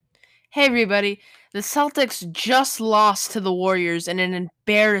Hey everybody, the Celtics just lost to the Warriors in an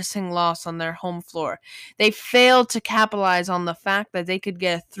embarrassing loss on their home floor. They failed to capitalize on the fact that they could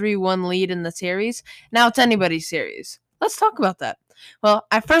get a 3-1 lead in the series. Now it's anybody's series. Let's talk about that. Well,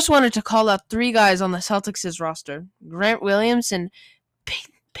 I first wanted to call out three guys on the Celtics' roster: Grant Williams and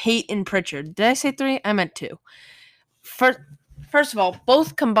Peyton Pritchard. Did I say three? I meant two. First of all,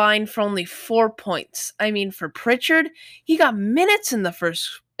 both combined for only 4 points. I mean, for Pritchard, he got minutes in the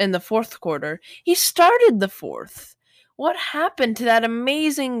fourth quarter. He started the fourth. What happened to that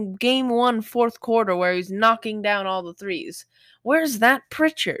amazing game 1 fourth quarter where he's knocking down all the threes? Where's that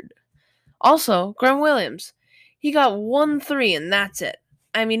Pritchard? Also, Grant Williams, he got 1 3 and that's it.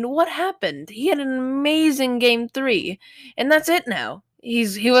 I mean, what happened? He had an amazing game 3, and that's it now.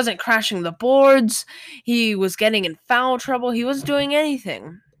 He wasn't crashing the boards. He was getting in foul trouble. He wasn't doing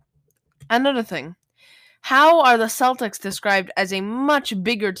anything. Another thing. How are the Celtics described as a much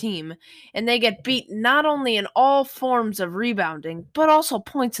bigger team, and they get beat not only in all forms of rebounding, but also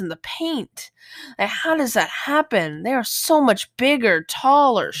points in the paint? Like, how does that happen? They are so much bigger,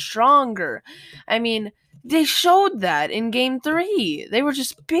 taller, stronger. I mean, they showed that in Game 3. They were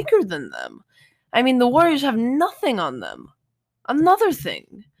just bigger than them. I mean, the Warriors have nothing on them. Another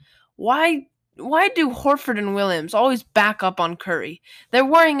thing. Why why do Horford and Williams always back up on Curry? They're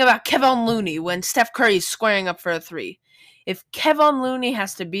worrying about Kevon Looney when Steph Curry's squaring up for a three. If Kevon Looney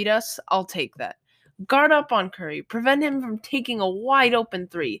has to beat us, I'll take that. Guard up on Curry. Prevent him from taking a wide open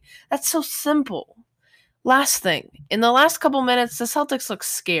three. That's so simple. Last thing. In the last couple minutes, the Celtics looked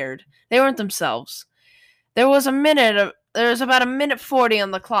scared. They weren't themselves. There was about a minute 40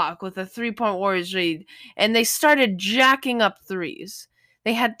 on the clock with a 3-point Warriors lead, and they started jacking up threes.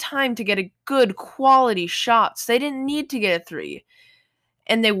 They had time to get a good quality shots. They didn't need to get a three,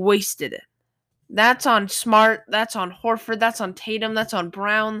 and they wasted it. That's on Smart, that's on Horford, that's on Tatum, that's on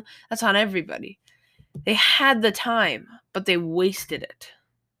Brown, that's on everybody. They had the time, but they wasted it.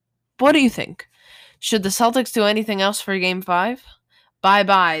 What do you think? Should the Celtics do anything else for Game 5?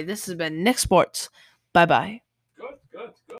 Bye-bye. This has been Nick Sports. Bye-bye. Good.